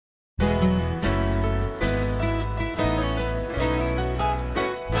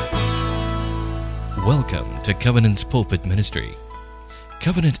Welcome to Covenant's Pulpit Ministry.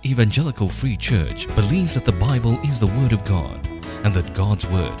 Covenant Evangelical Free Church believes that the Bible is the Word of God and that God's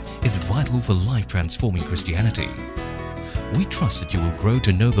Word is vital for life-transforming Christianity. We trust that you will grow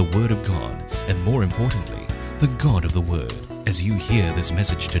to know the Word of God and, more importantly, the God of the Word as you hear this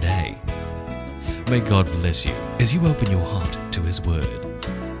message today. May God bless you as you open your heart to His Word.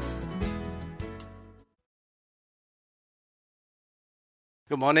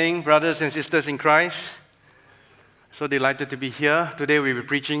 Good morning, brothers and sisters in Christ. So delighted to be here. Today we'll be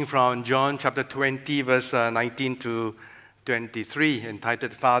preaching from John chapter 20, verse 19 to 23,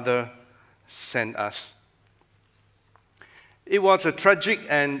 entitled, Father, Send Us. It was a tragic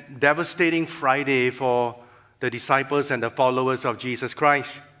and devastating Friday for the disciples and the followers of Jesus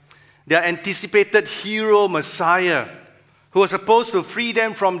Christ. Their anticipated hero Messiah, who was supposed to free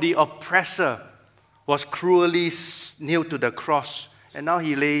them from the oppressor, was cruelly nailed to the cross, and now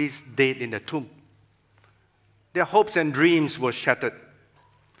he lays dead in the tomb. Their hopes and dreams were shattered.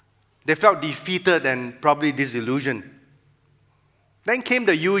 They felt defeated and probably disillusioned. Then came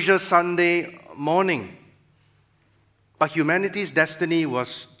the usual Sunday morning. But humanity's destiny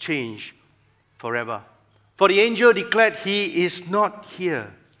was changed forever. For the angel declared, He is not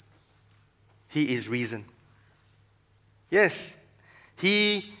here. He is risen. Yes,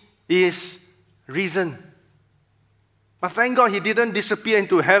 He is risen. But thank God He didn't disappear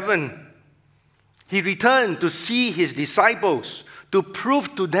into heaven. He returned to see His disciples, to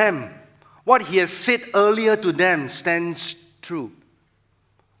prove to them what He has said earlier to them stands true.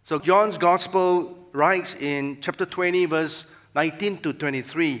 So John's Gospel writes in chapter 20, verse 19 to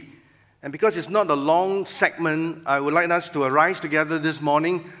 23. And because it's not a long segment, I would like us to arise together this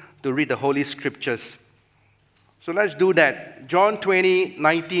morning to read the Holy Scriptures. So let's do that. John 20,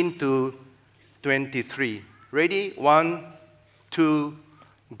 19 to 23. Ready? 1, 2,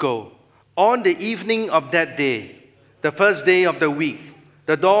 go. On the evening of that day, the first day of the week,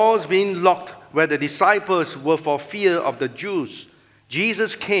 the doors being locked where the disciples were for fear of the Jews,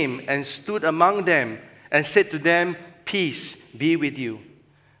 Jesus came and stood among them and said to them, Peace be with you.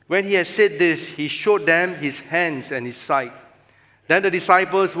 When He had said this, He showed them His hands and His side. Then the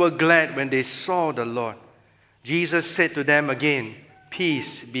disciples were glad when they saw the Lord. Jesus said to them again,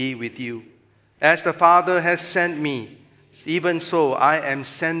 Peace be with you. As the Father has sent me, even so I am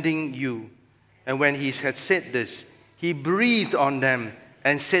sending you. And when He had said this, He breathed on them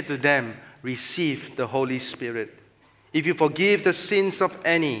and said to them, Receive the Holy Spirit. If you forgive the sins of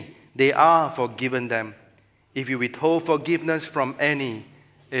any, they are forgiven them. If you withhold forgiveness from any,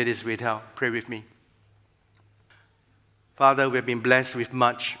 it is withheld. Pray with me. Father, we have been blessed with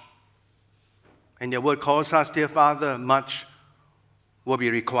much. And your word calls us, dear Father, much will be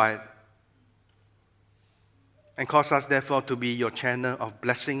required. And cause us, therefore, to be your channel of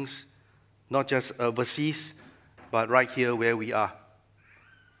blessings, not just overseas, but right here where we are.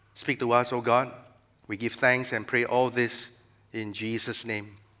 Speak to us, O God. We give thanks and pray all this in Jesus'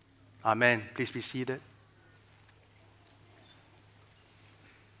 name. Amen. Please be seated.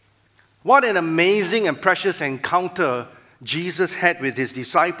 What an amazing and precious encounter Jesus had with His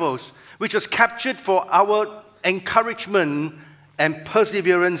disciples, which was captured for our encouragement and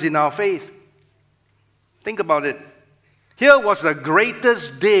perseverance in our faith. Think about it. Here was the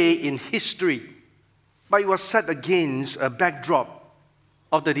greatest day in history, but it was set against a backdrop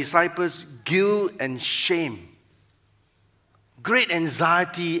of the disciples' guilt and shame, great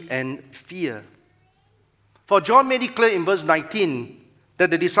anxiety and fear. For John made it clear in verse 19 that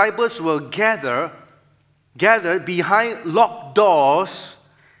the disciples were gathered behind locked doors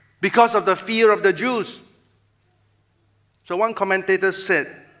because of the fear of the Jews. So one commentator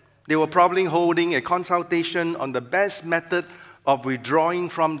said, they were probably holding a consultation on the best method of withdrawing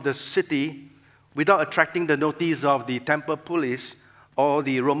from the city without attracting the notice of the temple police or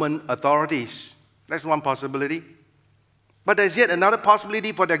the Roman authorities. That's one possibility. But there's yet another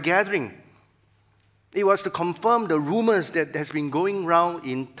possibility for their gathering. It was to confirm the rumors that has been going around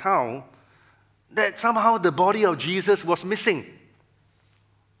in town that somehow the body of Jesus was missing.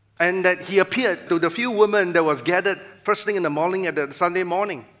 And that He appeared to the few women that was gathered first thing in the morning at the Sunday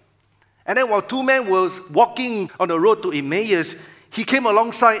morning. And then while two men were walking on the road to Emmaus, He came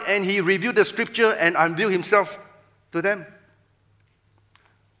alongside and He reviewed the scripture and unveiled Himself to them.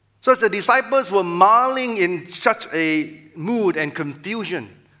 So as the disciples were marveling in such a mood and confusion,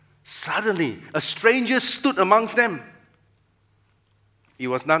 suddenly a stranger stood amongst them. He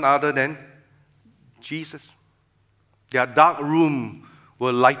was none other than Jesus. Their dark room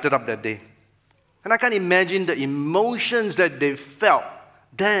were lighted up that day. And I can't imagine the emotions that they felt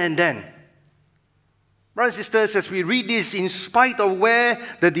there and then. Brothers and sisters, as we read this, in spite of where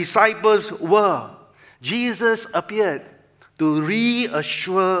the disciples were, Jesus appeared to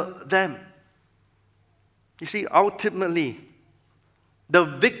reassure them. You see, ultimately, the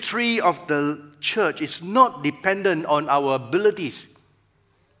victory of the church is not dependent on our abilities,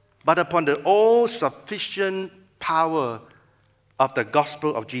 but upon the all-sufficient power of the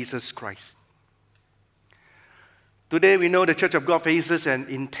gospel of Jesus Christ. Today, we know the Church of God faces an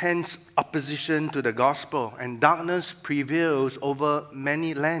intense opposition to the gospel, and darkness prevails over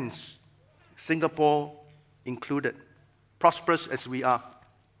many lands, Singapore included, prosperous as we are.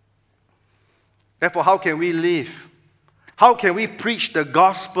 Therefore, how can we live? How can we preach the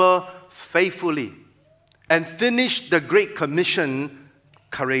gospel faithfully and finish the Great Commission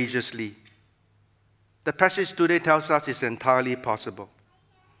courageously? The passage today tells us it's entirely possible.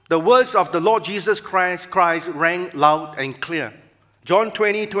 The words of the Lord Jesus Christ rang loud and clear. John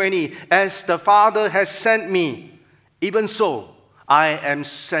 20:20, as the Father has sent me, even so I am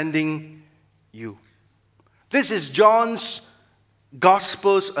sending you. This is John's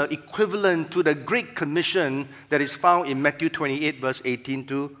Gospel's equivalent to the Great Commission that is found in Matthew 28, verse 18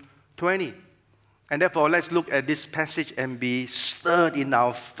 to 20. And therefore, let's look at this passage and be stirred in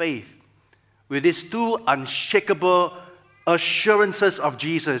our faith with these two unshakable assurances of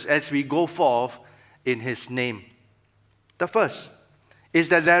Jesus as we go forth in His name. The first is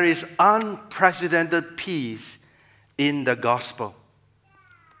that there is unprecedented peace in the gospel.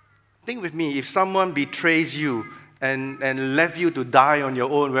 Think with me, if someone betrays you and left you to die on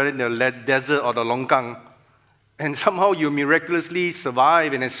your own, whether in the desert or the longkang, and somehow you miraculously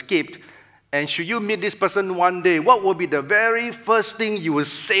survived and escaped, and should you meet this person one day, what would be the very first thing you would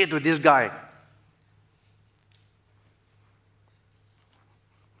say to this guy?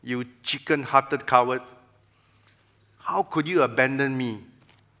 You chicken-hearted coward. How could you abandon me?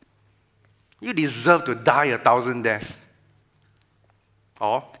 You deserve to die 1,000 deaths.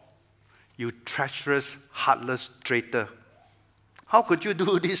 Or, you treacherous, heartless traitor. How could you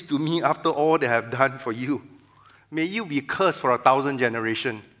do this to me after all that I have done for you? May you be cursed for 1,000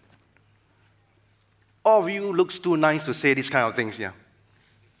 generations. All of you looks too nice to say these kind of things here.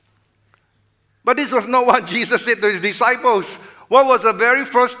 But this was not what Jesus said to His disciples. What was the very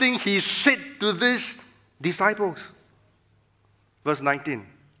first thing He said to these disciples? Verse 19.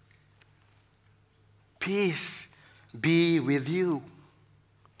 Peace be with you.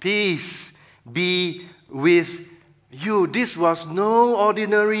 Peace be with you. This was no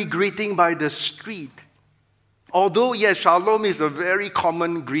ordinary greeting by the street. Although, yes, shalom is a very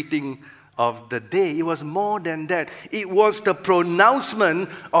common greeting of the day, it was more than that. It was the pronouncement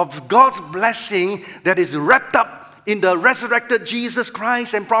of God's blessing that is wrapped up in the resurrected Jesus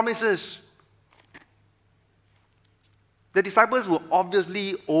Christ and promises. The disciples were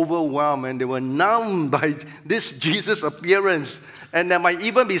obviously overwhelmed and they were numbed by this Jesus appearance. And there might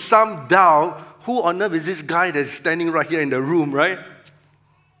even be some doubt, who on earth is this guy that's standing right here in the room, right?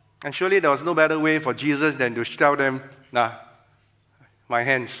 And surely there was no better way for Jesus than to tell them, nah, my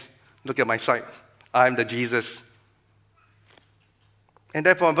hands, look at my side. I'm the Jesus. And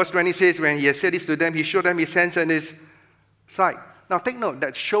therefore, verse 20 says, when He had said this to them, He showed them His hands and His side. Now take note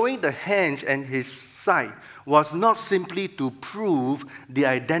that showing the hands and His side was not simply to prove the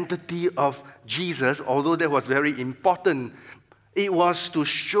identity of Jesus, although that was very important. It was to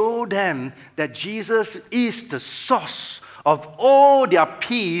show them that Jesus is the source of all their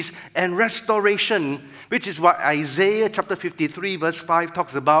peace and restoration, which is what Isaiah chapter 53 verse 5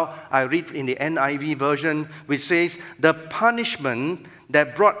 talks about. I read in the NIV version, which says, the punishment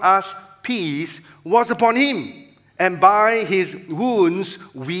that brought us peace was upon Him, and by His wounds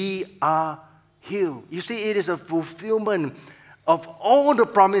we are healed. You see, it is a fulfillment of all the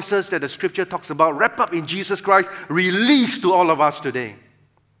promises that the Scripture talks about, wrapped up in Jesus Christ, released to all of us today.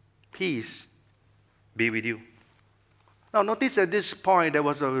 Peace be with you. Now notice at this point there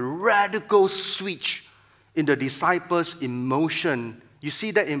was a radical switch in the disciples' emotion. You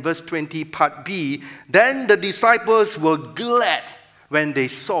see that in verse 20, part B. Then the disciples were glad when they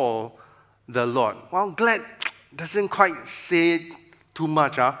saw the Lord. Well, glad doesn't quite say too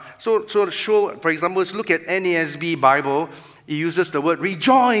much. So show, for example, let's look at NASB Bible. It uses the word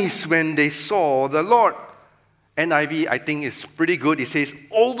rejoice when they saw the Lord. NIV, I think, is pretty good. It says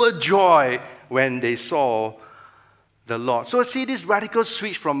overjoy when they saw the Lord. So see this radical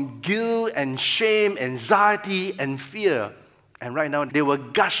switch from guilt and shame, anxiety and fear. And right now they were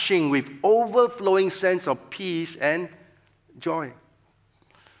gushing with overflowing sense of peace and joy.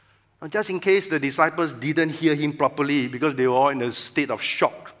 Now, just in case the disciples didn't hear Him properly because they were all in a state of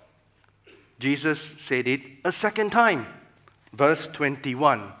shock, Jesus said it a second time. Verse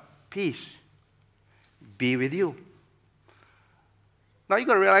 21, peace be with you. Now you've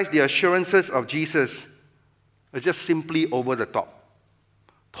got to realize the assurances of Jesus It's just simply over the top.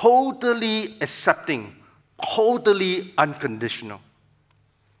 Totally accepting, totally unconditional.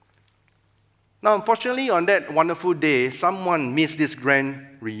 Now, unfortunately, on that wonderful day, someone missed this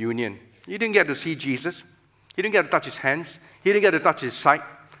grand reunion. He didn't get to see Jesus. He didn't get to touch his hands. He didn't get to touch his side.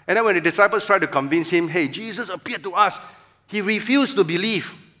 And then when the disciples tried to convince him, hey, Jesus appeared to us, he refused to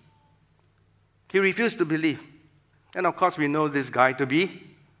believe. He refused to believe. And of course, we know this guy to be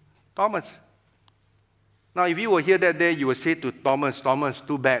Thomas. Now, if you were here that day, you would say to Thomas, Thomas,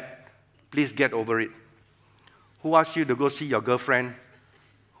 too bad. Please get over it. Who asked you to go see your girlfriend?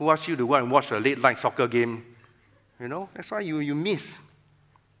 Who asked you to go and watch a late-night soccer game? You know, that's why you miss.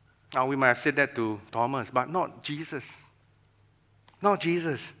 Now, we might have said that to Thomas, but not Jesus. Not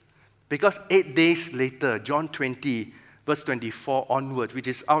Jesus. Because 8 days later, John 20, verse 24 onwards, which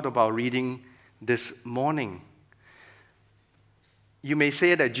is out of our reading this morning, you may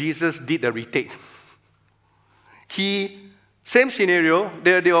say that Jesus did a retake. Same scenario,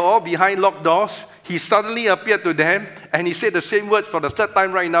 they were all behind locked doors. He suddenly appeared to them, and he said the same words for the third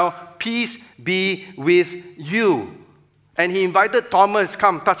time right now, peace be with you. And he invited Thomas,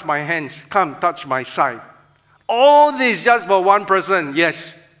 come touch my hands, come touch my side. All this just for one person,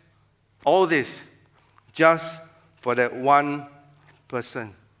 yes. All this just for that one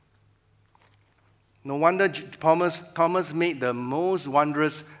person. No wonder Thomas made the most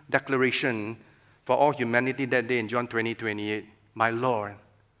wondrous declaration for all humanity that day in John 20:28. My Lord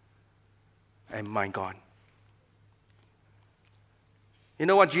and my God. You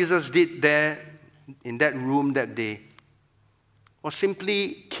know what Jesus did there in that room that day? Was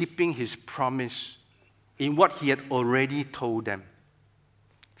simply keeping his promise in what he had already told them.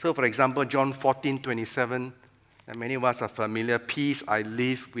 So, for example, John 14:27, and many of us are familiar, peace I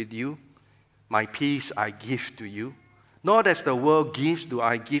leave with you, my peace I give to you. Not as the world gives do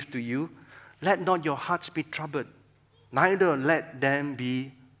I give to you. Let not your hearts be troubled, neither let them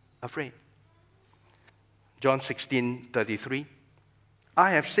be afraid. John 16:33,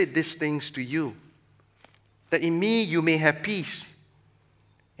 I have said these things to you, that in me you may have peace.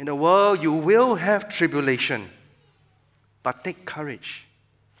 In the world you will have tribulation, but take courage.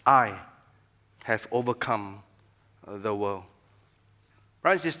 I have overcome the world.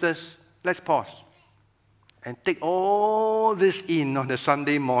 Brothers and sisters, let's pause and take all this in on the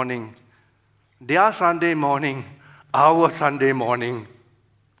Sunday morning. Their Sunday morning, our Sunday morning.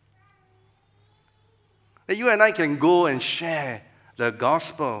 That you and I can go and share the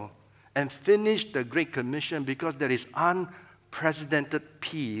gospel and finish the Great Commission because there is unprecedented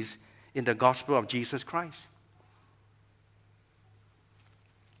peace in the gospel of Jesus Christ.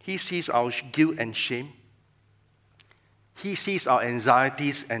 He sees our guilt and shame. He sees our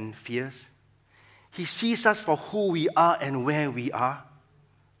anxieties and fears. He sees us for who we are and where we are.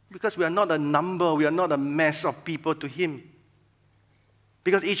 Because we are not a number, we are not a mass of people to Him.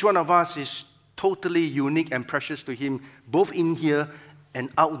 Because each one of us is totally unique and precious to Him, both in here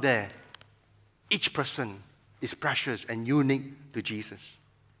and out there. Each person is precious and unique to Jesus.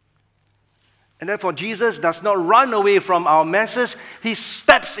 And therefore, Jesus does not run away from our messes. He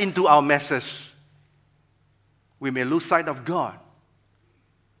steps into our messes. We may lose sight of God,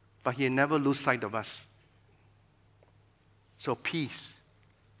 but He never loses sight of us. So peace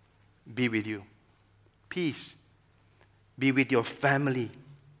be with you. Peace be with your family.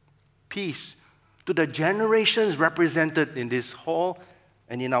 Peace to the generations represented in this hall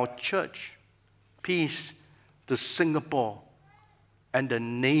and in our church. Peace to Singapore and the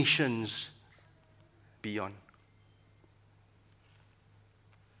nations beyond.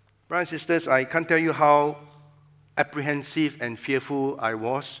 Brothers and sisters, I can't tell you how apprehensive and fearful I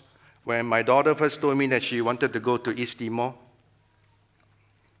was when my daughter first told me that she wanted to go to East Timor.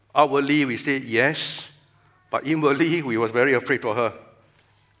 Outwardly, we said yes, but inwardly, we were very afraid for her.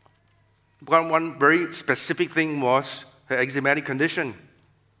 One very specific thing was her eczematic condition.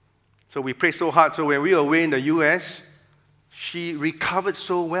 So we prayed so hard. So when we were away in the U.S., she recovered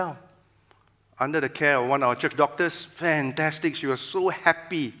so well. Under the care of one of our church doctors, fantastic. She was so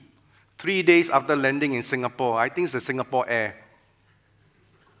happy. 3 days after landing in Singapore, I think it's the Singapore Air.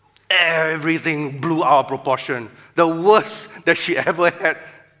 Everything blew out of proportion. The worst that she ever had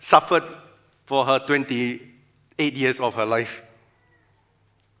suffered for her 28 years of her life.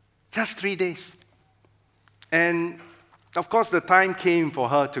 Just 3 days. And of course, the time came for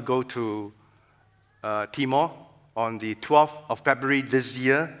her to go to Timor on the 12th of February this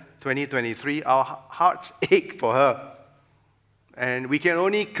year, 2023. Our hearts ache for her. And we can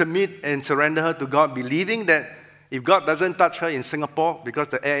only commit and surrender her to God, believing that if God doesn't touch her in Singapore because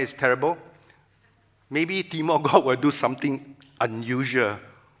the air is terrible, maybe Timor God will do something unusual.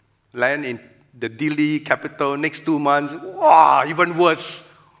 Land in the Delhi capital, next 2 months, wow, even worse.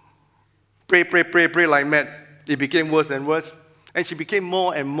 Pray like mad. It became worse and worse. And she became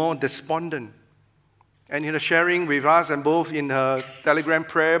more and more despondent. And in her sharing with us, and both in her Telegram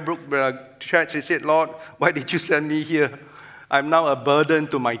prayer book, chat, she said, Lord, why did you send me here? I'm now a burden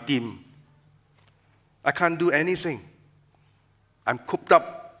to my team. I can't do anything. I'm cooped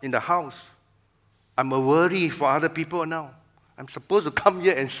up in the house. I'm a worry for other people now. I'm supposed to come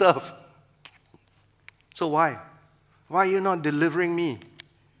here and serve. So why? Why are you not delivering me?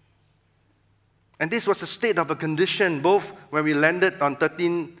 And this was the state of a condition, both when we landed on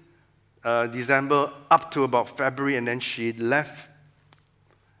 13 December up to about February, and then she left.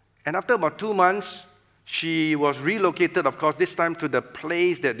 And after about 2 months, she was relocated, of course, this time to the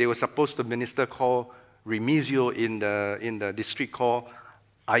place that they were supposed to minister called Remizio in the district called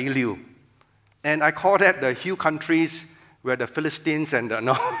Ailiu. And I call that the hill countries where the Philistines and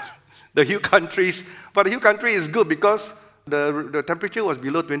the hill countries. But the hill country is good because the temperature was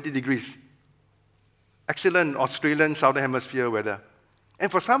below 20 degrees. Excellent Australian Southern Hemisphere weather.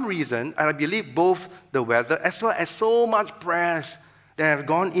 And for some reason, and I believe both the weather as well as so much prayers that have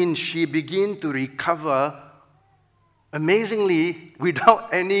gone in, she began to recover amazingly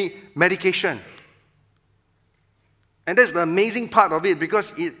without any medication. And that's the amazing part of it,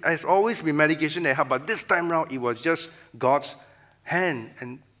 because it has always been medication that helped, but this time around it was just God's hand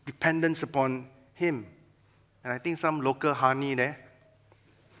and dependence upon Him. And I think some local honey there.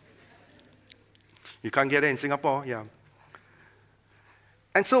 You can't get it in Singapore, yeah.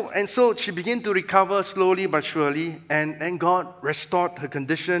 And so she began to recover slowly but surely, and God restored her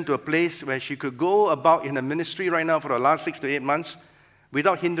condition to a place where she could go about in the ministry right now for the last 6 to 8 months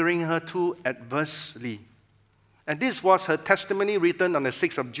without hindering her too adversely. And this was her testimony written on the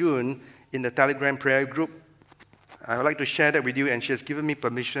 6th of June in the Telegram prayer group. I would like to share that with you, and she has given me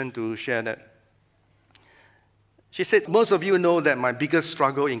permission to share that. She said, most of you know that my biggest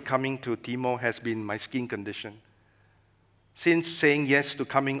struggle in coming to Timor has been my skin condition. Since saying yes to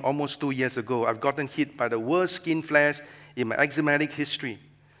coming almost 2 years ago, I've gotten hit by the worst skin flares in my eczematic history.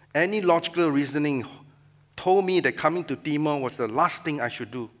 Any logical reasoning told me that coming to Timor was the last thing I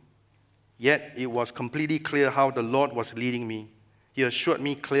should do. Yet it was completely clear how the Lord was leading me. He assured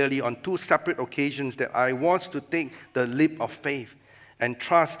me clearly on 2 separate occasions that I was to take the leap of faith and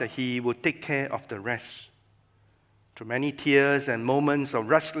trust that He would take care of the rest. Through many tears and moments of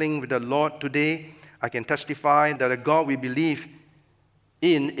wrestling with the Lord today, I can testify that the God we believe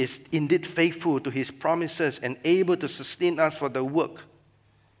in is indeed faithful to His promises and able to sustain us for the work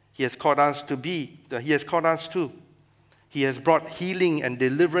He has called us to. He has brought healing and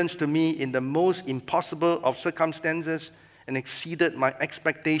deliverance to me in the most impossible of circumstances and exceeded my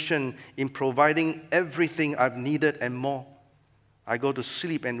expectation in providing everything I've needed and more. I go to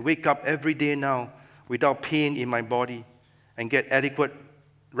sleep and wake up every day now without pain in my body and get adequate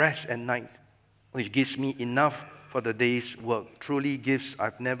rest at night, which gives me enough for the day's work. Truly gifts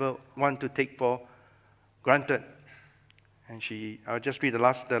I've never want to take for granted. And I'll just read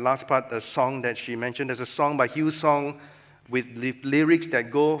the last part, the song that she mentioned. There's a song by Hillsong with lyrics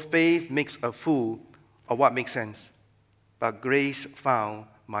that go, faith makes a fool of what makes sense, but grace found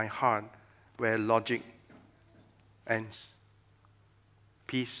my heart where logic ends.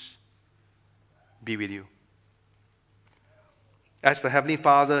 Peace be with you. As the Heavenly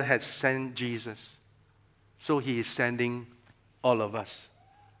Father had sent Jesus, so He is sending all of us.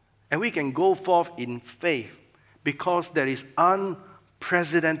 And we can go forth in faith because there is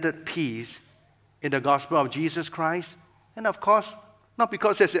unprecedented peace in the gospel of Jesus Christ. And of course, not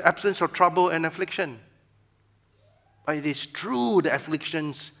because there's the absence of trouble and affliction, but it is through the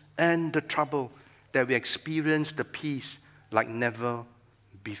afflictions and the trouble that we experience the peace like never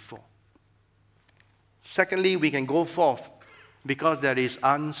before. Secondly, we can go forth because there is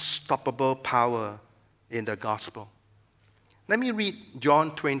unstoppable power in the gospel. Let me read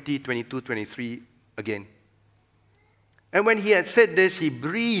John 20, 22, 23 again. And when He had said this, He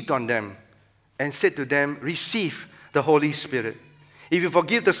breathed on them and said to them, receive the Holy Spirit. If you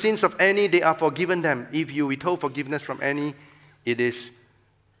forgive the sins of any, they are forgiven them. If you withhold forgiveness from any, it is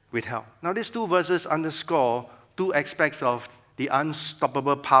withheld. Now, these 2 verses underscore 2 aspects of the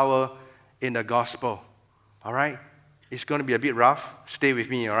unstoppable power in the gospel. All right? It's going to be a bit rough. Stay with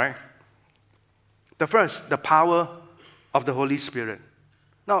me, all right? The first, the power of the Holy Spirit.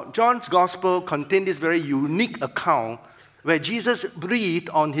 Now, John's gospel contained this very unique account where Jesus breathed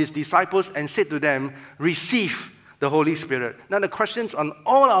on His disciples and said to them, receive the Holy Spirit. Now, the questions on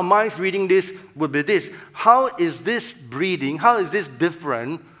all our minds reading this would be this: how is this breathing, how is this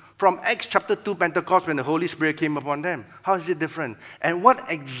different from Acts chapter 2 Pentecost when the Holy Spirit came upon them? How is it different? And what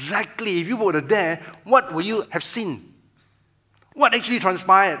exactly, if you were there, what would you have seen? What actually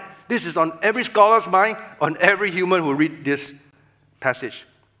transpired? This is on every scholar's mind, on every human who read this passage.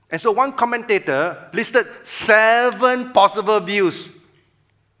 And so one commentator listed 7 possible views.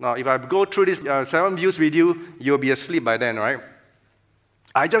 Now, if I go through these 7 views with you, you'll be asleep by then, right?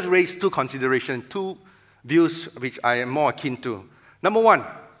 I just raised 2 considerations, 2 views which I am more akin to. Number 1,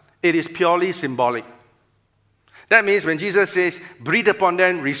 it is purely symbolic. That means when Jesus says, breathe upon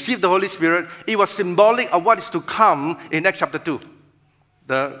them, receive the Holy Spirit, it was symbolic of what is to come in Acts chapter 2.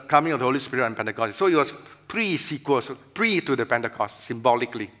 The coming of the Holy Spirit on Pentecost. So it was pre-sequel, pre to the Pentecost,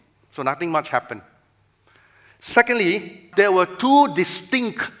 symbolically. So nothing much happened. Secondly, there were 2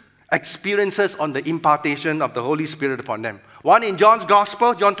 distinct experiences on the impartation of the Holy Spirit upon them. One in John's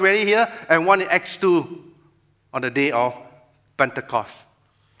Gospel, John 20 here, and one in Acts 2 on the day of Pentecost.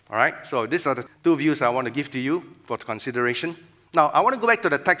 All right? So these are the 2 views I want to give to you for consideration. Now, I want to go back to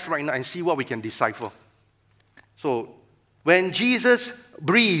the text right now and see what we can decipher. So, when Jesus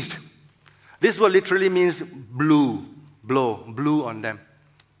breathed, this word literally means blew on them.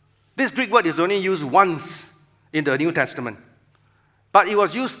 This Greek word is only used once in the New Testament, but it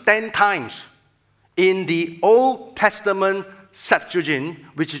was used 10 times in the Old Testament Septuagint,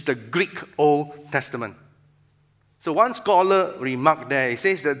 which is the Greek Old Testament. So one scholar remarked there, he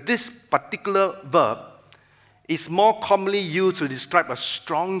says that this particular verb is more commonly used to describe a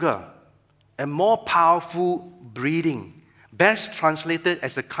stronger and more powerful breathing, best translated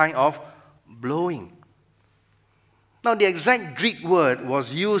as a kind of blowing. Now, the exact Greek word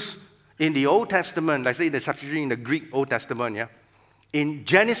was used in the Old Testament, like say in the Septuagint in the Greek Old Testament, yeah? In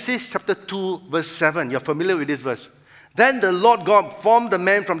Genesis chapter 2, verse 7, you're familiar with this verse. Then the Lord God formed the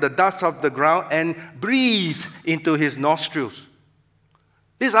man from the dust of the ground and breathed into his nostrils.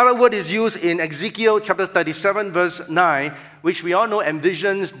 This other word is used in Ezekiel chapter 37, verse 9, which we all know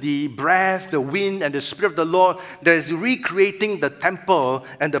envisions the breath, the wind, and the Spirit of the Lord that is recreating the temple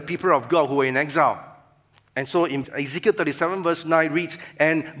and the people of God who were in exile. And so in Ezekiel 37, verse 9 reads,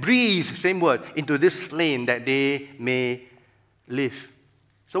 and breathe, same word, into this slain that they may live.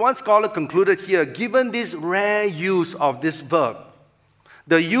 So one scholar concluded here, given this rare use of this verb,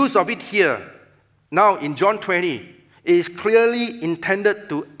 the use of it here, now in John 20, is clearly intended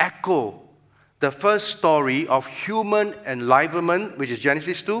to echo the first story of human enlivenment, which is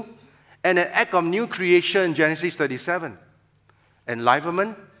Genesis 2, and an act of new creation, Genesis 37.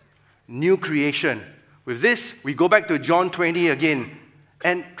 Enlivenment, new creation. With this, we go back to John 20 again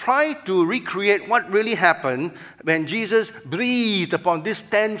and try to recreate what really happened when Jesus breathed upon these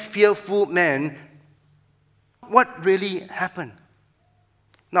 10 fearful men. What really happened?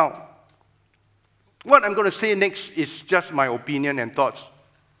 Now, what I'm going to say next is just my opinion and thoughts,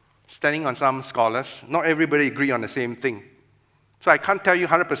 standing on some scholars. Not everybody agree on the same thing. So I can't tell you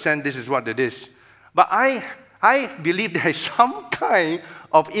 100% this is what it is. But I believe there is some kind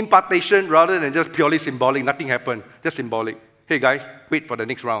of impartation rather than just purely symbolic. Nothing happened, just symbolic. Hey guys, wait for the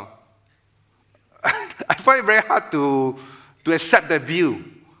next round. I find it very hard to accept that view.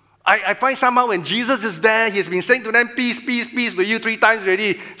 I find somehow when Jesus is there, he's been saying to them, peace, peace, peace to you 3 times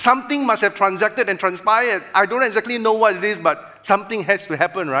already. Something must have transacted and transpired. I don't exactly know what it is, but something has to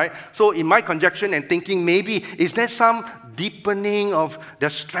happen, right? So in my conjecture and thinking, maybe, is there some deepening of their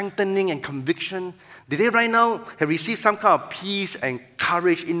strengthening and conviction? Did they right now have received some kind of peace and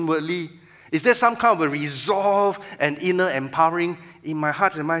courage inwardly? Is there some kind of a resolve and inner empowering? In my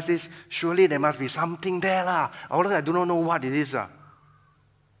heart and mind says, surely there must be something there lah. Although I do not know what it is.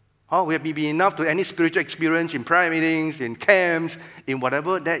 Oh, we have been enough to any spiritual experience in prayer meetings, in camps, in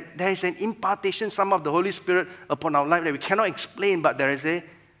whatever. There is an impartation, some of the Holy Spirit upon our life that we cannot explain, but there is a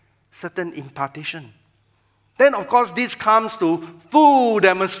certain impartation. Then, of course, this comes to full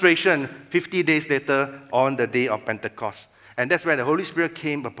demonstration 50 days later on the day of Pentecost. And that's where the Holy Spirit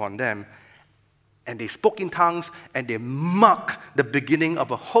came upon them. And they spoke in tongues, and they marked the beginning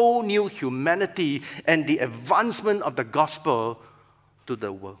of a whole new humanity and the advancement of the gospel to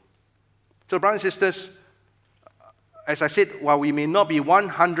the world. So, brothers and sisters, as I said, while we may not be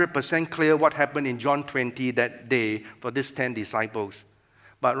 100% clear what happened in John 20 that day for these 10 disciples,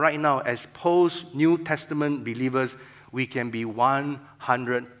 but right now, as post-New Testament believers, we can be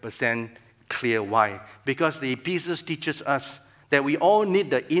 100% clear. Why? Because the epistles teaches us that we all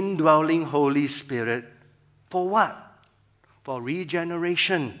need the indwelling Holy Spirit for what? For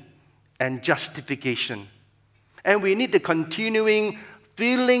regeneration and justification. And we need the continuing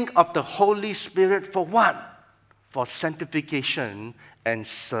filling of the Holy Spirit for what? for sanctification and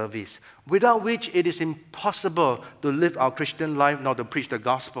service, without which it is impossible to live our Christian life nor to preach the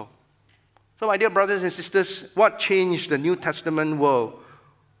gospel. So, my dear brothers and sisters, what changed the New Testament world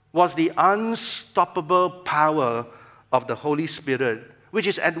was the unstoppable power of the Holy Spirit, which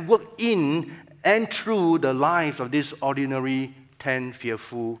is at work in and through the lives of these ordinary 10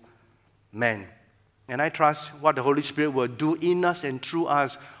 fearful men. And I trust what the Holy Spirit will do in us and through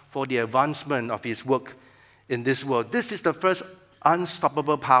us for the advancement of His work in this world. This is the first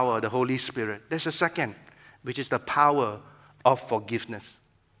unstoppable power, the Holy Spirit. There's a second, which is the power of forgiveness.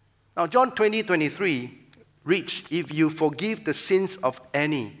 Now, John 20:23 reads, "If you forgive the sins of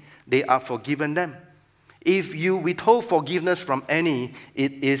any, they are forgiven them. If you withhold forgiveness from any,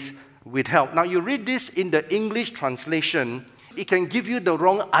 it is withheld." Now, you read this in the English translation, it can give you the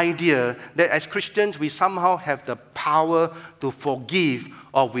wrong idea that as Christians, we somehow have the power to forgive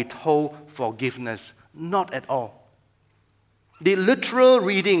or withhold forgiveness. Not at all. The literal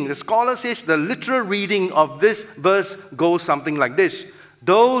reading, the scholar says the literal reading of this verse goes something like this: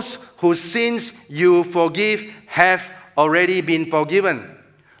 those whose sins you forgive have already been forgiven.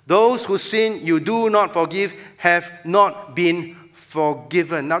 Those whose sin you do not forgive have not been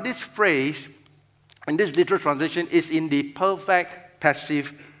forgiven. Now, this phrase in this literal translation is in the perfect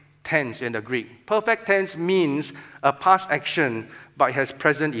passive tense in the Greek. Perfect tense means a past action but has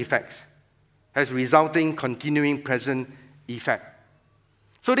present effects, has resulting, continuing present effect.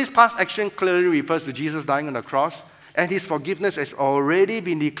 So this past action clearly refers to Jesus dying on the cross, and His forgiveness has already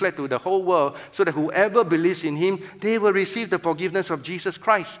been declared to the whole world, so that whoever believes in Him, they will receive the forgiveness of Jesus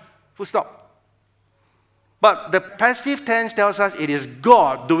Christ. Full stop. But the passive tense tells us it is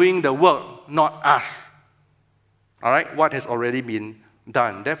God doing the work, not us. All right? What has already been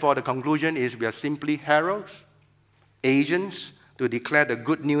done. Therefore, the conclusion is we are simply heralds, agents to declare the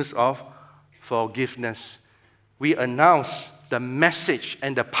good news of forgiveness. We announce the message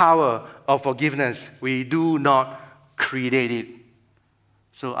and the power of forgiveness. We do not create it.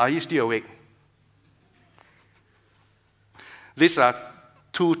 So, are you still awake? These are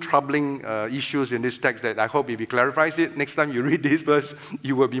two troubling issues in this text that I hope if He clarifies it, next time you read this verse,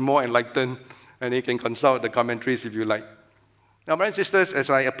 you will be more enlightened, and you can consult the commentaries if you like. Now, brothers and sisters, as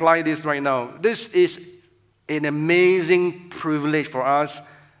I apply this right now, this is an amazing privilege for us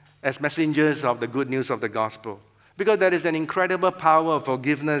as messengers of the good news of the gospel, because there is an incredible power of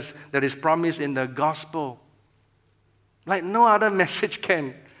forgiveness that is promised in the gospel, like no other message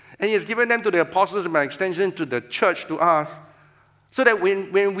can. And He has given them to the apostles and by extension to the church, to us, so that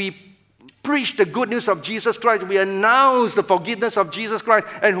when we preach the good news of Jesus Christ, we announce the forgiveness of Jesus Christ,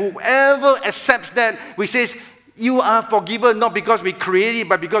 and whoever accepts that, we say, you are forgiven, not because we created it,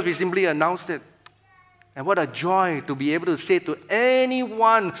 but because we simply announced it. And what a joy to be able to say to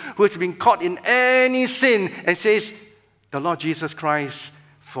anyone who has been caught in any sin and says, the Lord Jesus Christ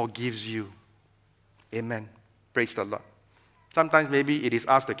forgives you. Amen. Praise the Lord. Sometimes maybe it is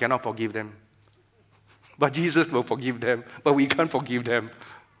us that cannot forgive them. But Jesus will forgive them, but we can't forgive them.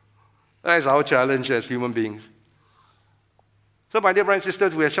 That is our challenge as human beings. So, my dear brothers and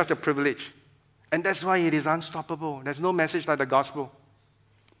sisters, we have such a privilege. And that's why it is unstoppable. There's no message like the gospel.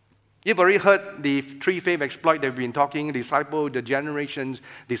 You've already heard the three faith exploit that we've been talking: disciple the generations,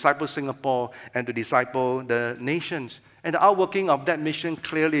 disciple Singapore, and to disciple the nations. And the outworking of that mission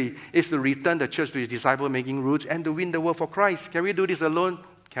clearly is to return the church to its disciple-making roots and to win the world for Christ. Can we do this alone?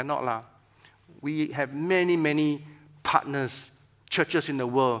 Cannot lah. We have many, many partners, churches in the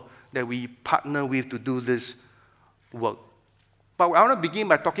world that we partner with to do this work. But I want to begin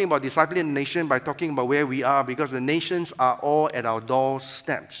by talking about discipling the nation, by talking about where we are, because the nations are all at our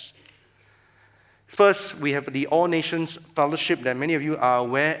doorsteps. First, we have the All Nations Fellowship that many of you are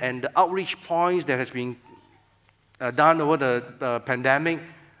aware, and the outreach points that has been done over the pandemic.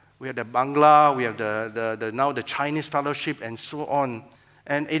 We have the Bangla, we have now the Chinese Fellowship, and so on.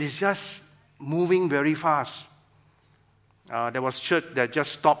 And it is just moving very fast. There was a church that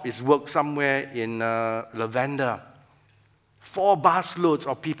just stopped its work somewhere in Lavender. 4 busloads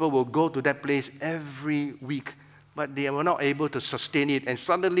of people will go to that place every week, but they were not able to sustain it. And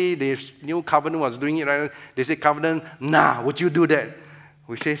suddenly, this new covenant was doing it. Right? They said, "Covenant, nah, would you do that?"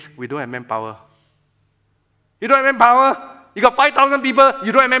 We say, "We don't have manpower." You don't have manpower? You got 5,000 people,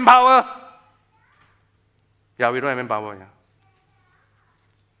 you don't have manpower? Yeah, we don't have manpower. Yeah.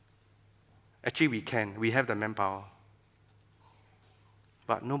 Actually, we can. We have the manpower.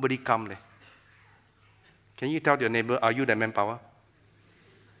 But nobody come. Can you tell your neighbor, are you the manpower?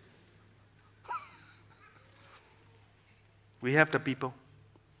 We have the people.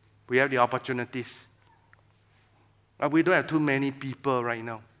 We have the opportunities. But we don't have too many people right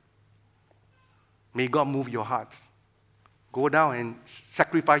now. May God move your hearts. Go down and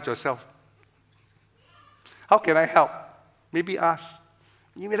sacrifice yourself. How can I help? Maybe ask.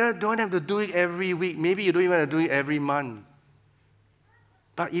 You don't have to do it every week. Maybe you don't even have to do it every month.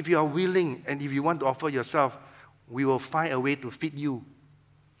 But if you are willing and if you want to offer yourself, we will find a way to feed you.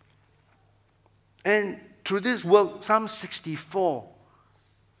 And through this work, some 64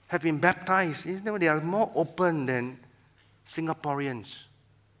 have been baptized. They are more open than Singaporeans.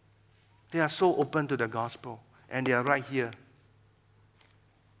 They are so open to the gospel, and they are right here.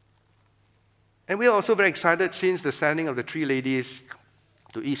 And we are also very excited since the sending of the 3 ladies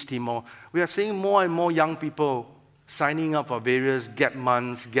to East Timor. We are seeing more and more young people signing up for various gap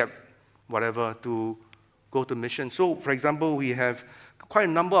months, gap whatever, to go to mission. So, for example, we have quite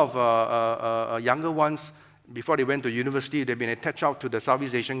a number of younger ones. Before they went to university, they've been attached out to the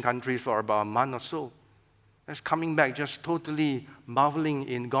Southeast Asian countries for about a month or so. That's coming back, just totally marveling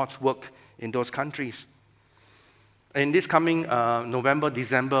in God's work in those countries. In this coming November,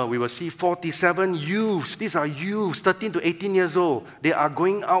 December, we will see 47 youths. These are youths, 13 to 18 years old. They are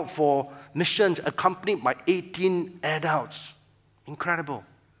going out for missions accompanied by 18 adults. Incredible.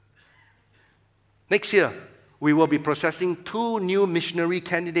 Next year, we will be processing 2 new missionary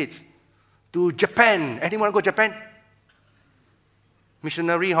candidates to Japan. Anyone go to Japan?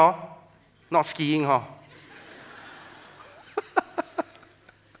 Missionary, huh? Not skiing, huh?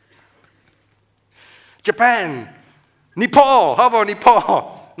 Japan. Nepal. How about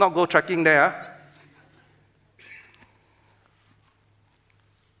Nepal? Not go trekking there. Huh?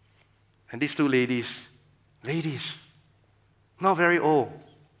 And these 2 ladies, not very old,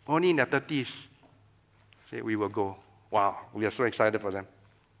 only in their 30s, say, we will go. Wow, we are so excited for them.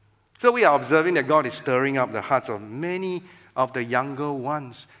 So we are observing that God is stirring up the hearts of many of the younger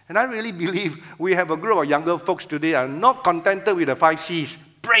ones. And I really believe we have a group of younger folks today are not contented with the 5 C's.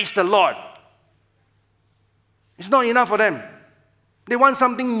 Praise the Lord. It's not enough for them. They want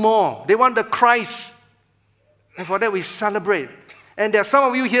something more. They want the Christ. And for that we celebrate. And there are some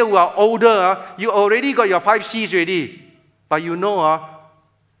of you here who are older. You already got your 5 C's ready. But you know,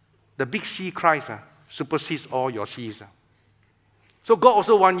 the big C, Christ, supersedes all your C's. So God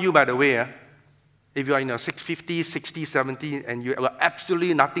also wants you, by the way, if you are in your 50, 60, 70, and you have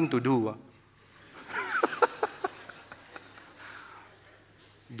absolutely nothing to do,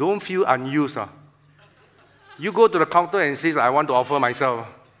 don't feel unused. You go to the counter and say, I want to offer myself.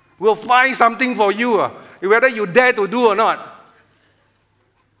 We'll find something for you, whether you dare to do or not.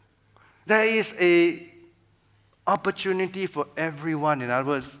 There is an opportunity for everyone. In other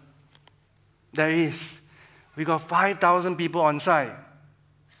words, there is. We got 5,000 people on site.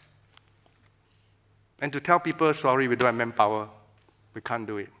 And to tell people, sorry, we don't have manpower, we can't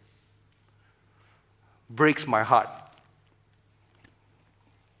do it, breaks my heart.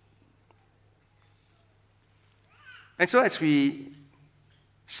 And so as we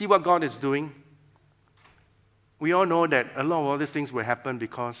see what God is doing, we all know that a lot of all these things will happen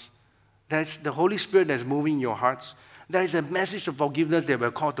because there's the Holy Spirit that's moving in your hearts. There is a message of forgiveness that we're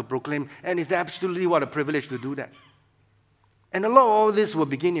called to proclaim, and it's absolutely what a privilege to do that. And a lot of all this will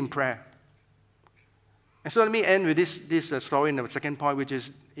begin in prayer. And so let me end with this story in the second point, which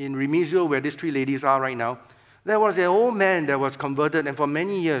is in Remizio, where these 3 ladies are right now. There was an old man that was converted, and for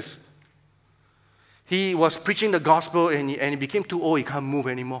many years, he was preaching the gospel, and he became too old, he can't move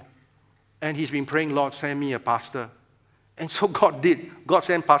anymore. And he's been praying, Lord, send me a pastor. And so God did. God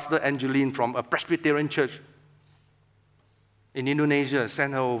sent Pastor Angeline from a Presbyterian church in Indonesia,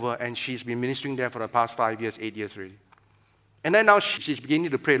 sent her over, and she's been ministering there for the past 5 years, 8 years really. And then now she's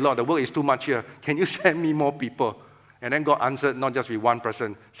beginning to pray, Lord, the work is too much here. Can you send me more people? And then God answered, not just with one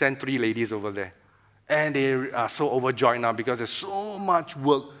person, send 3 ladies over there. And they are so overjoyed now because there's so much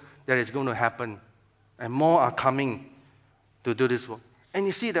work that is going to happen. And more are coming to do this work. And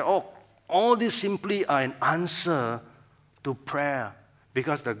you see that all this simply are an answer to prayer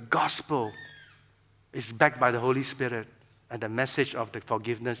because the gospel is backed by the Holy Spirit and the message of the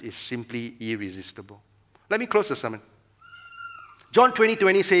forgiveness is simply irresistible. Let me close the sermon. John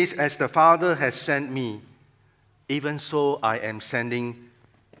 20:20 says, as the Father has sent me, even so I am sending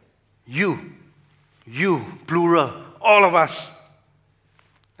you, plural, all of us.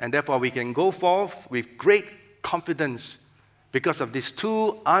 And therefore we can go forth with great confidence because of these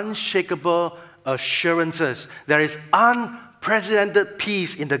 2 unshakable assurances. There is unprecedented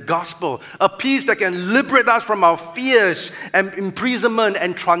peace in the gospel, a peace that can liberate us from our fears and imprisonment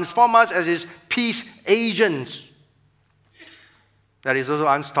and transform us as His peace agents. There is also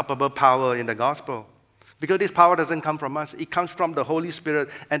unstoppable power in the gospel because this power doesn't come from us. It comes from the Holy Spirit,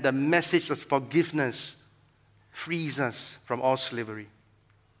 and the message of forgiveness frees us from all slavery.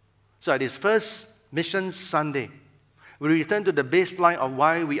 So at its first Mission Sunday. We return to the baseline of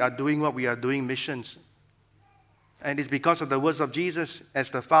why we are doing what we are doing, missions. And it's because of the words of Jesus, as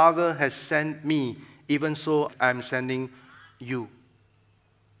the Father has sent me, even so I am sending you.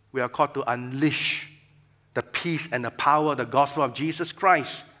 We are called to unleash the peace and the power of the gospel of Jesus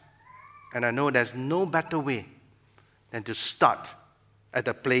Christ. And I know there's no better way than to start at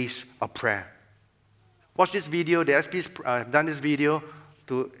the place of prayer. Watch this video. The SPs have done this video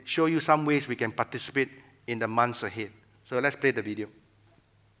to show you some ways we can participate in the months ahead. So let's play the video.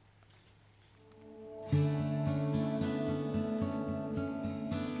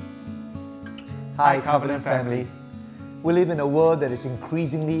 Hi, Covenant family. We live in a world that is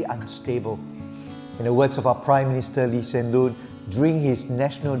increasingly unstable. In the words of our Prime Minister Lee Hsien Loong during his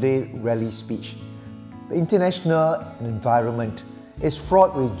National Day rally speech, the international environment is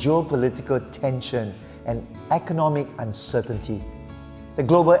fraught with geopolitical tension and economic uncertainty. The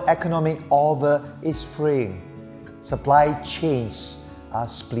global economic order is fraying. Supply chains are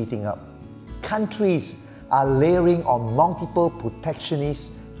splitting up. Countries are layering on multiple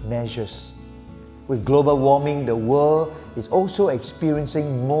protectionist measures. With global warming, the world is also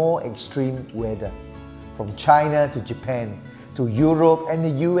experiencing more extreme weather. From China to Japan to Europe and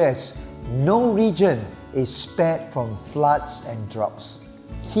the US, no region is spared from floods and droughts,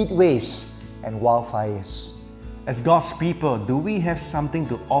 heat waves and wildfires. As God's people, do we have something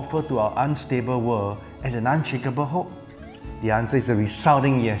to offer to our unstable world as an unshakable hope? The answer is a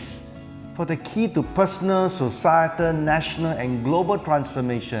resounding yes. For the key to personal, societal, national and global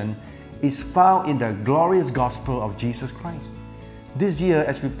transformation is found in the glorious gospel of Jesus Christ. This year,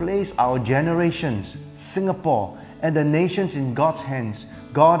 as we place our generations, Singapore, and the nations in God's hands,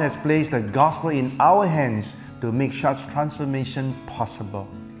 God has placed the gospel in our hands to make such transformation possible.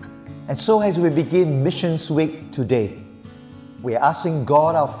 And so as we begin Missions Week today, we are asking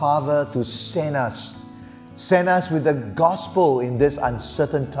God our Father to send us with the gospel in these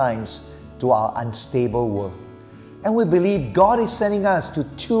uncertain times to our unstable world. And we believe God is sending us to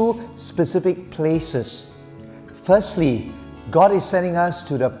two specific places. Firstly, God is sending us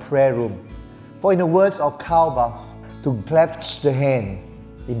to the prayer room. For in the words of Calba, to clasp the hand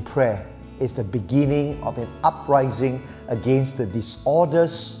in prayer is the beginning of an uprising against the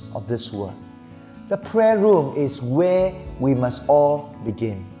disorders of this world. The prayer room is where we must all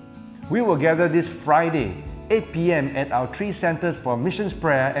begin. We will gather this Friday, 8 p.m. at our 3 centers for missions,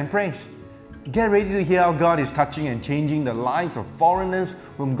 prayer and praise. Get ready to hear how God is touching and changing the lives of foreigners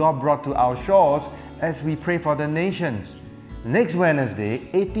whom God brought to our shores as we pray for the nations. Next Wednesday,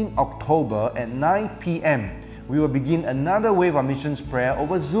 18 October at 9 p.m., we will begin another wave of missions prayer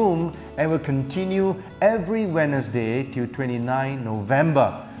over Zoom and will continue every Wednesday till 29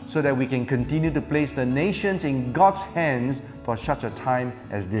 November so that we can continue to place the nations in God's hands for such a time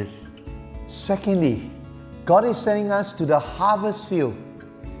as this. Secondly, God is sending us to the harvest field.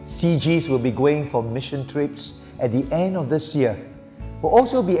 CGs will be going for mission trips at the end of this year. We'll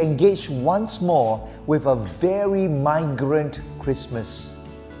also be engaged once more with a very migrant Christmas.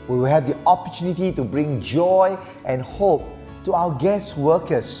 We will have the opportunity to bring joy and hope to our guest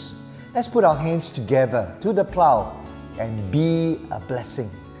workers. Let's put our hands together to the plow and be a blessing.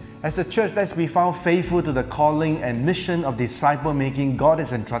 As a church, let's be found faithful to the calling and mission of disciple-making God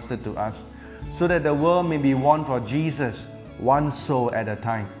has entrusted to us, so that the world may be won for Jesus, one soul at a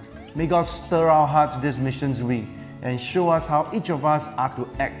time. May God stir our hearts this missions week and show us how each of us are to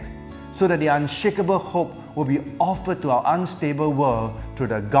act, so that the unshakable hope will be offered to our unstable world through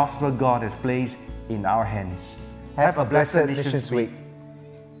the gospel God has placed in our hands. Have a blessed Missions Week.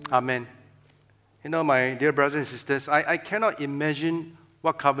 Amen. You know, my dear brothers and sisters, I cannot imagine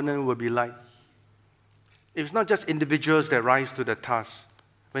what covenant will be like. It's not just individuals that rise to the task.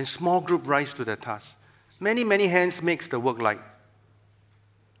 When small group rise to the task, many, many hands makes the work light.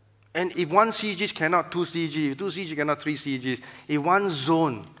 And if one CG cannot, 2 CG, if 2 CG cannot, 3 CGs, if one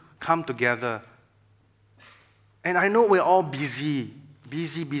zone come together, and I know we're all busy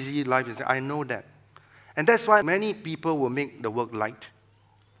life, I know that. And that's why many people will make the work light.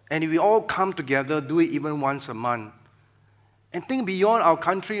 And if we all come together, do it even once a month. And think beyond our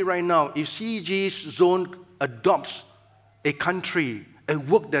country right now. If CG's zone adopts a country, a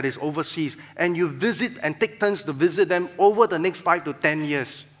work that is overseas, and you visit and take turns to visit them over the next 5 to 10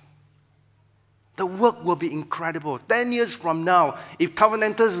 years, the work will be incredible. 10 years from now, if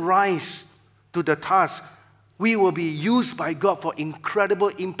Covenanters rise to the task, we will be used by God for incredible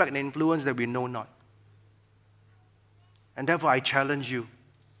impact and influence that we know not. And therefore, I challenge you.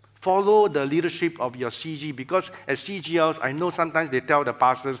 Follow the leadership of your CG, because as CGLs, I know sometimes they tell the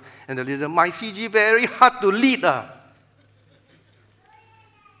pastors and the leader, my CG very hard to lead.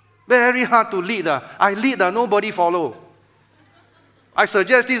 Very hard to lead. I lead, nobody follow. I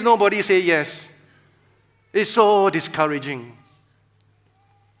suggest this, nobody say yes. It's so discouraging.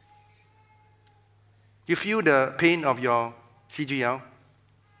 You feel the pain of your CGL?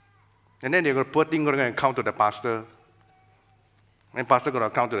 And then they're going to put things going to account to the pastor. And pastor going to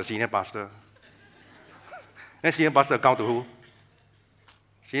account to the senior pastor. And senior pastor account to who?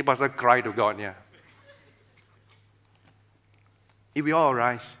 Senior pastor cry to God, yeah. If we all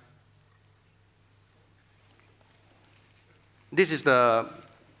rise. This is the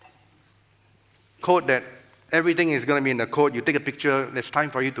code that everything is going to be in the code. You take a picture. There's time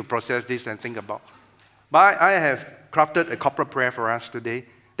for you to process this and think about. But I have crafted a corporate prayer for us today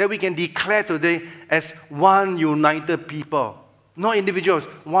that we can declare today as one united people. Not individuals.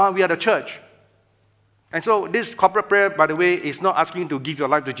 One, we are the church. And so this corporate prayer, by the way, is not asking you to give your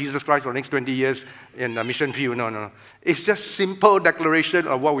life to Jesus Christ for the next 20 years in a mission field. No. It's just simple declaration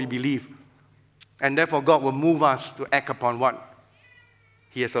of what we believe. And therefore, God will move us to act upon what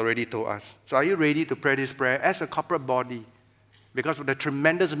He has already told us. So are you ready to pray this prayer as a corporate body? Because of the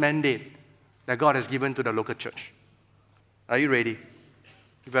tremendous mandate that God has given to the local church. Are you ready?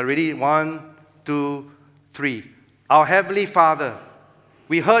 If you're ready, 1, 2, 3. Our Heavenly Father,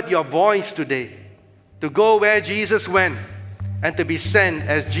 we heard your voice today to go where Jesus went and to be sent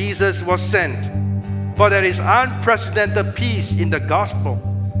as Jesus was sent. For there is unprecedented peace in the gospel.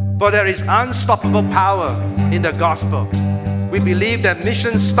 For there is unstoppable power in the gospel. We believe that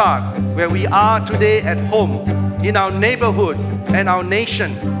missions start where we are today at home, in our neighborhood and our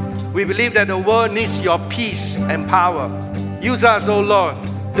nation. We believe that the world needs your peace and power. Use us, O Lord,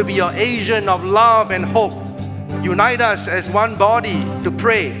 to be your agent of love and hope. Unite us as one body to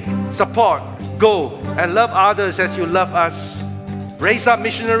pray, support, go, and love others as you love us. Raise up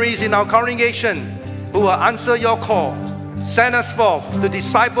missionaries in our congregation who will answer your call. Send us forth to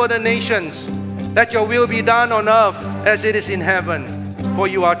disciple the nations. Let your will be done on earth as it is in heaven. For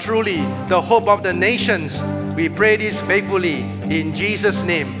you are truly the hope of the nations. We pray this faithfully in Jesus'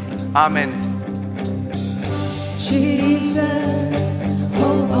 name. Amen. Jesus,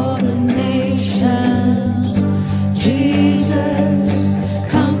 hope of the nations. Jesus,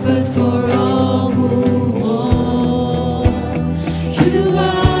 comfort for all who mourn. You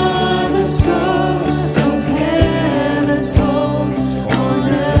are the source of heaven's hope on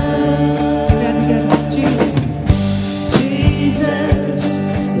earth. Pray together. Jesus,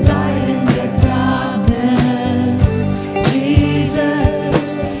 light in the darkness. Jesus,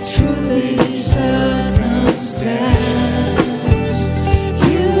 truth in circumstance.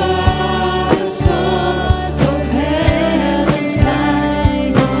 You are the source of heaven's light.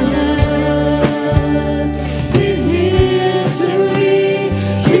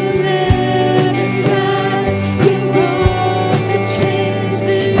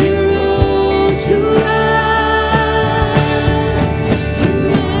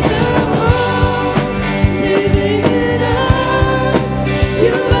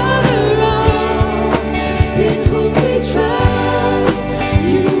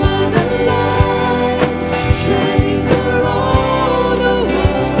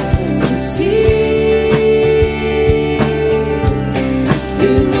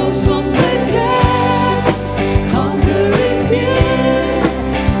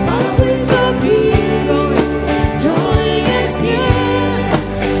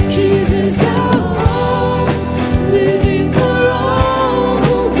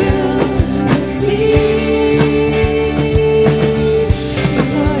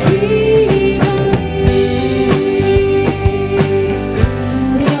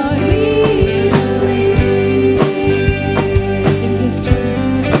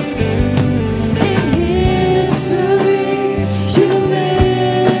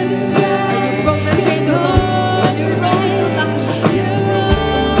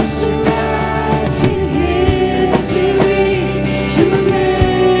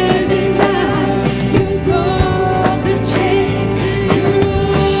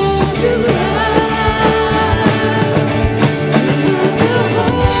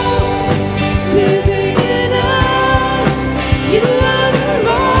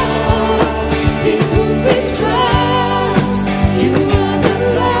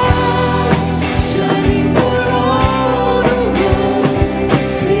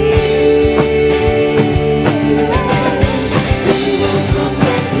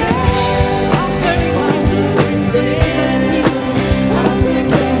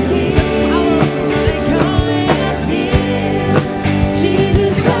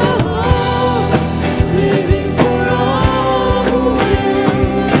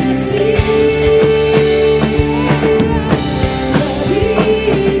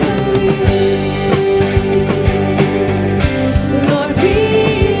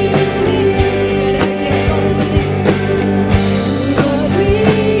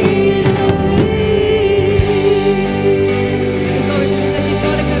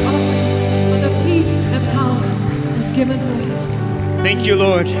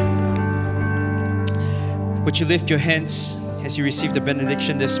 Lord. Would you lift your hands as you receive the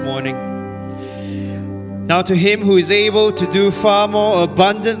benediction this morning? Now to Him who is able to do far more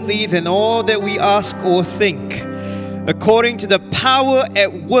abundantly than all that we ask or think, according to the power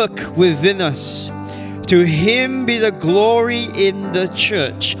at work within us, to Him be the glory in the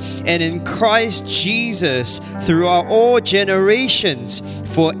church and in Christ Jesus throughout all generations,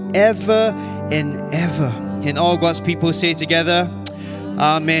 forever and ever. And all God's people say together,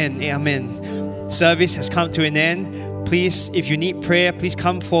 Amen. Amen. Service has come to an end. Please, if you need prayer, please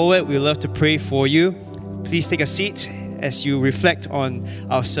come forward. We would love to pray for you. Please take a seat as you reflect on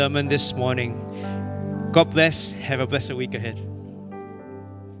our sermon this morning. God bless. Have a blessed week ahead.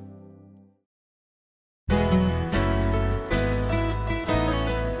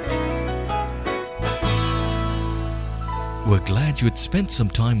 We're glad you had spent some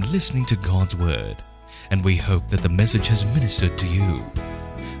time listening to God's Word, and we hope that the message has ministered to you.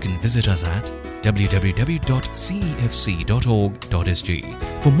 You can visit us at www.cefc.org.sg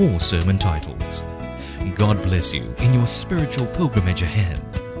for more sermon titles. God bless you in your spiritual pilgrimage ahead.